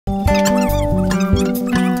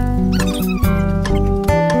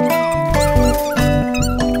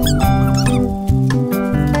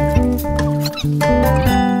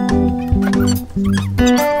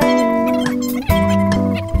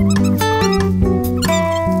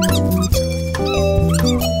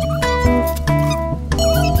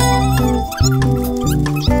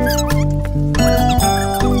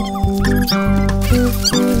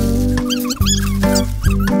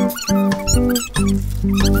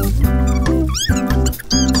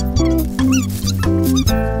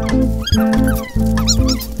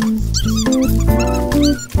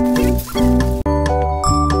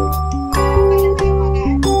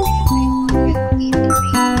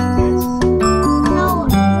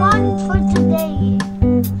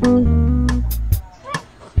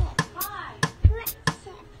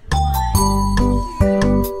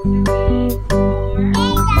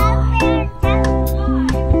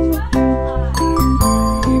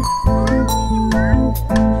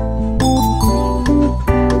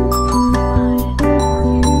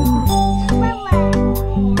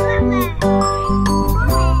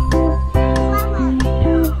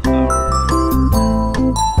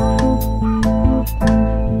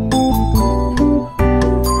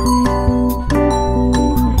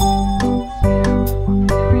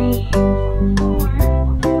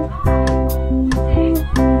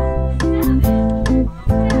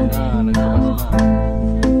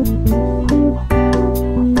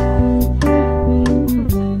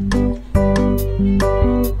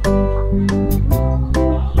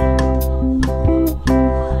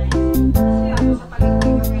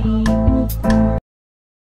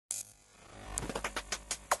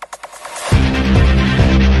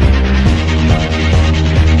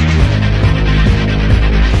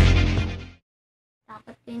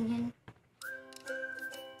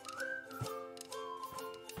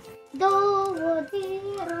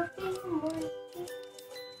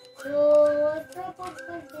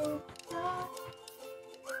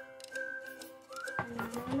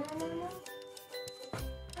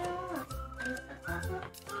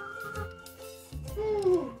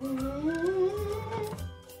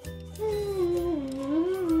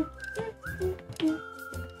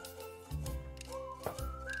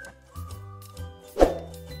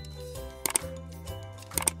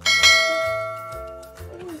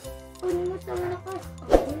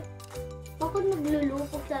Bakit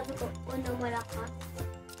naglulupok sabi ko na malakas?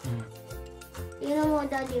 Tingnan mo,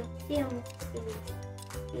 Daddy. Tingnan mo.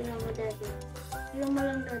 Tingnan mo, Daddy. Tingnan mo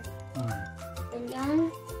lang, Daddy. Ganyan.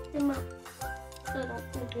 Tingnan mo.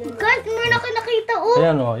 Guys, meron ako nakita, oh.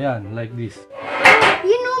 Ayan, oh. Yan. Like this.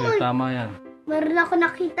 Yun, oh. Okay, tama yan. Meron ako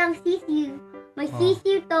nakitang sisiw. May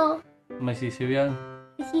sisiw to. May sisiw yan?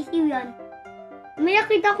 May sisiw yan. May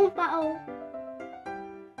nakita kong pao.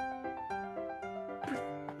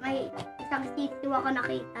 May isang sisiw ako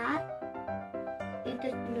nakita. Ito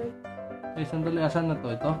sunod. Eh, sandali. Asan na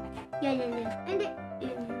to? Ito? Yan. Hindi.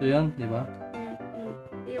 Yan. Ito yan, di ba?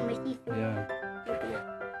 Yung may sisiw. Ayan.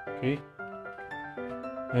 Okay.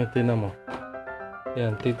 Ayan, tingnan mo.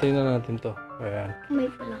 Ayan, titignan natin to. Ayan. May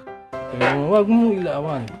pala. Tingnan mo. Huwag mo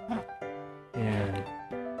ilawan. Ayan.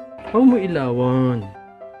 Huwag mo ilawan.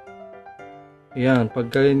 Ayan,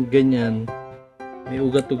 pagka ganyan, may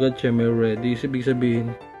ugat-ugat siya, may red. Ibig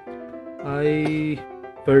sabihin, ay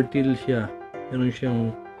fertile siya. Meron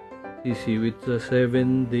siyang sisiw. It's a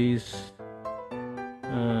 7 days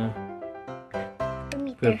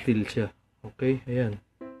fertile siya. Okay, ayan.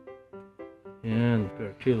 Ayan,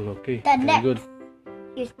 fertile. Okay, very good.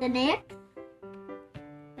 Here's the next.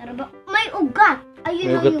 Pero ba? May ugat. Ayun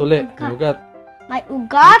may ugat ulit. May ugat. May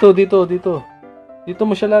ugat. Dito. Dito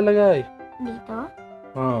mo siya lalagay. Dito?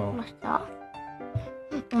 Oo. Basta.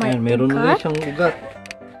 Ayan, meron ulit siyang ugat.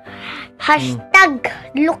 Hashtag,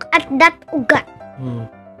 look at that ugat.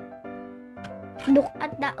 Look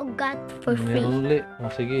at that ugat for free. Meron ulit.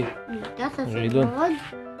 Sige. Dito sa Okay, sunod.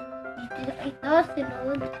 Dito, ito,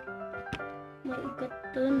 sunod. May ugat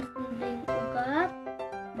doon. Sunod na yung ugat.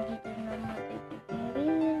 Dito na natin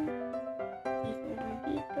pipirin.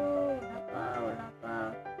 Dito. Wala pa.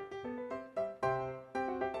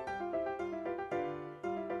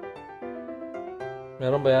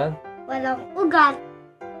 Meron ba yan? Walang ugat.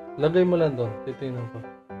 Lagay mo lang doon. Titingnan ko.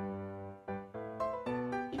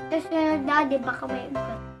 Ito siya, Daddy. Baka may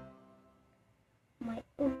ugat. May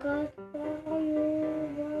ugat pa kayo.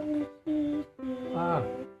 Ah.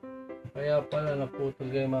 Kaya pala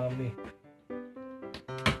naputol kay Mami.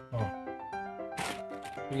 Oh.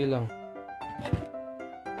 Sige lang.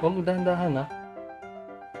 Huwag mo dahan-dahan, ha?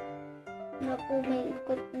 Naku, may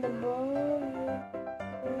ugat na ba?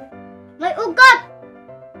 May ugat!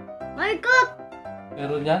 May ugat!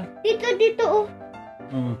 Meron yan? Dito, oh.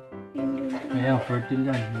 Ayan,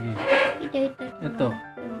 fertile yan. Sige. Ito.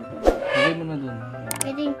 Lagay mo na doon.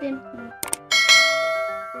 Ito yung tent mo.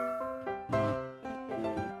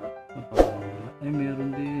 Ay, meron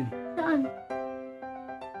din. Saan?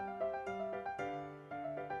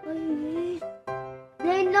 Ay, yes.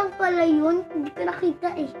 Dahil lang pala yun. Hindi ko nakita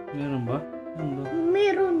eh. Meron ba?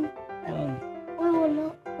 Meron. Saan? Ay,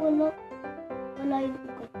 wala. Wala yung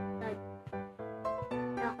ugat.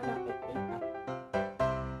 Ako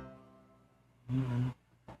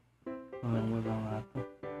wala nga ito.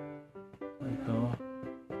 Ito.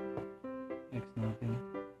 Next natin.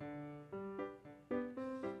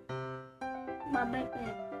 Babay ko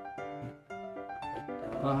yan.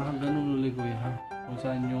 Ganun ulit kuya ha. Kung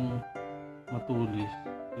saan yung matulis,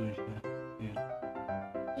 doon siya. Ayan.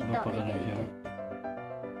 Ano pa ganun siya?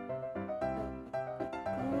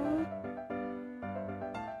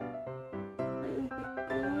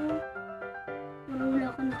 Wala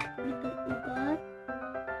ko nakikita ugat.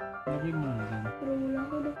 Lagi mo na yan. Pero wala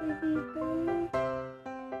ko nakikita.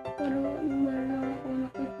 Pero wala ako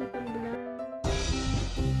nakikita black.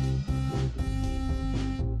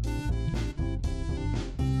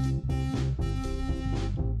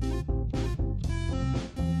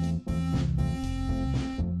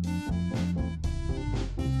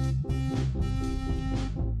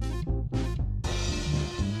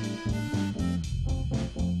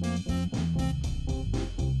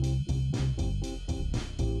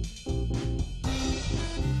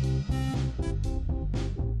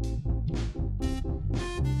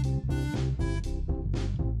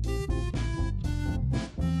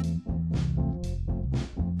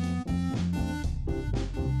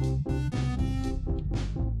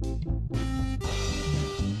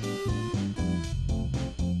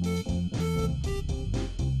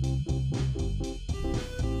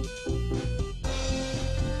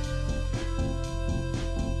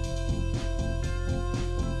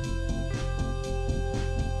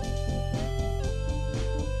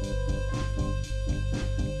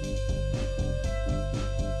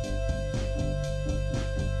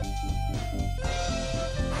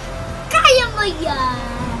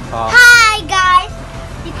 Hi guys!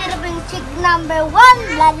 Dito na ba yung chick number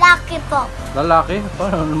 1? Lalaki po. Lalaki?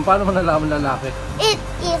 Paano mo nalaman lalaki? It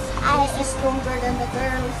is Stronger than the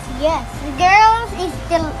girls. yes. The girls is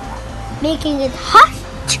still making it hot.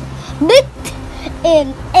 But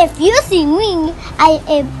if you see me, I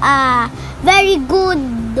am very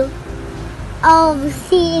good of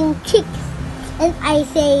seeing chicks. And I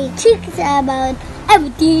say chicks about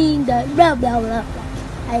everything that blah blah blah blah.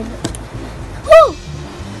 I know. Oh!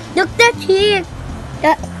 Look that chick.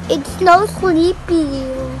 It's no sleepy.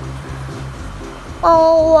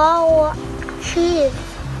 Oh wow. She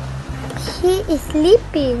is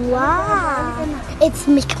sleeping. Wow. It's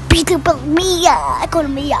make beautiful Mia. I call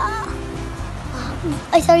Mia.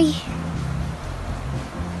 Ay, sorry.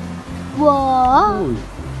 Wow. Uy.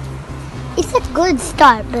 It's a good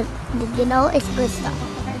start, but did you know it's a good start?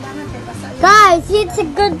 Guys, it's a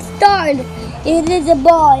good start. It is a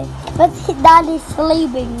boy, but his dad is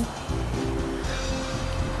sleeping.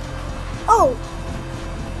 Oh,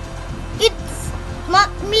 it's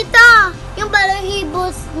Mita. Yung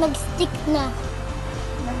balahibos nag-stick na.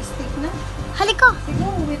 Nag-stick na? Halika.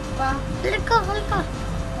 Siguro wait pa. Halika.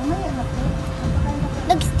 Mamaya na po.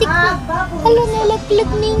 Nag-stick na. baboy. Hala,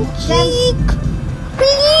 nalaglag na yung cheek.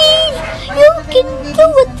 Please, you can do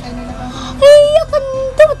it. Hey, you can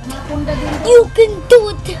do it. You can do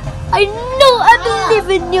it. I know. I believe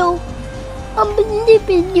in you. I believe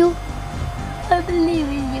in you. I believe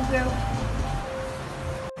in you, girl.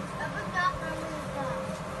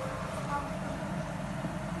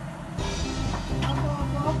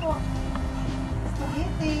 Opo.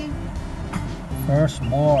 Spaghetti.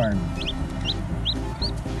 Firstborn.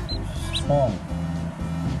 Strong.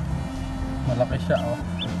 Malaki siya, oh.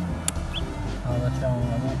 Para siyang,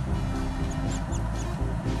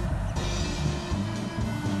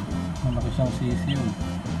 malaki siyang sisiw.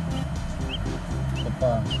 Ito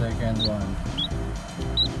pa, second one.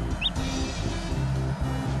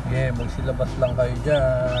 Okay, magsilabas lang kayo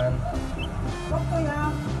dyan. Opo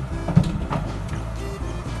yan.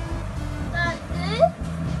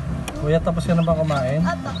 Kuya, tapos ka na ba kumain?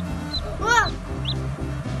 Apa. Wow.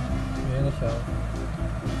 Ayan na siya, oh.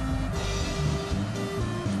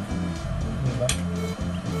 Diba?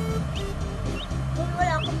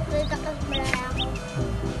 Wala akong makita kasi malaya ako.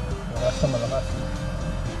 Malakas na malakas.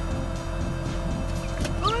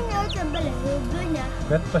 Ano nga sa balahibo niya?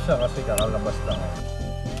 Bet pa siya kasi kakalabas lang, oh.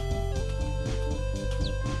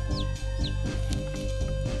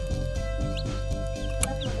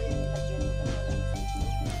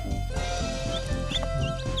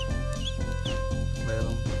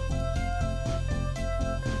 Meron.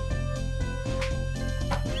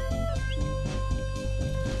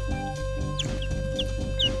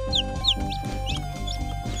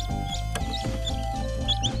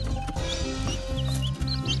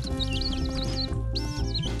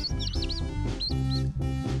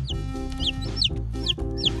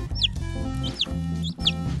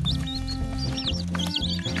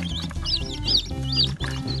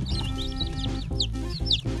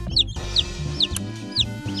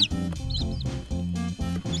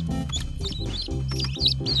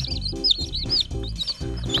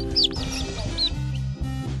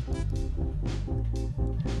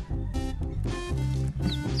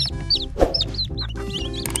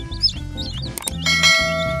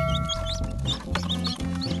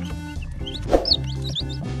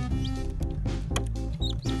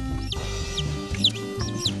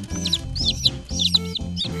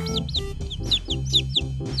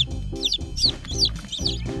 Hello!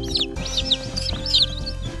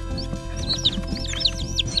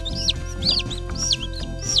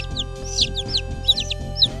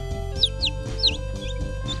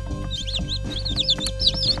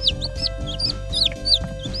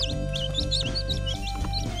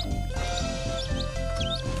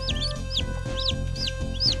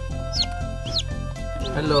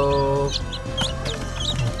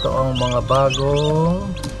 Ito ang mga bagong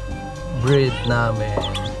breed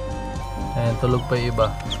namin. Ayan, tulog pa yung iba.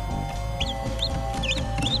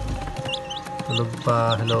 Tulog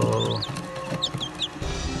pa, hello.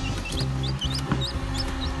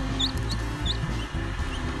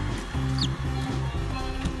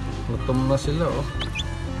 Gutom na sila, oh.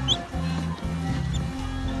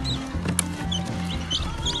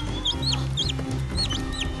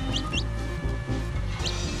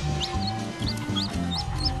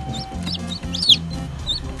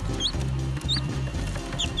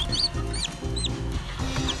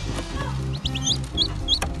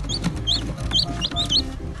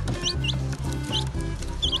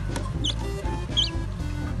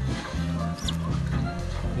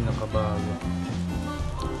 Pinakabago.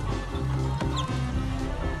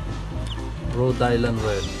 Rhode Island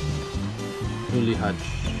Red. Newly hatched.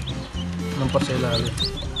 Anong pa sa ilalim?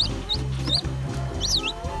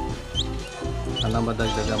 Alam,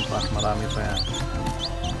 madagdagan pa. Marami pa yan.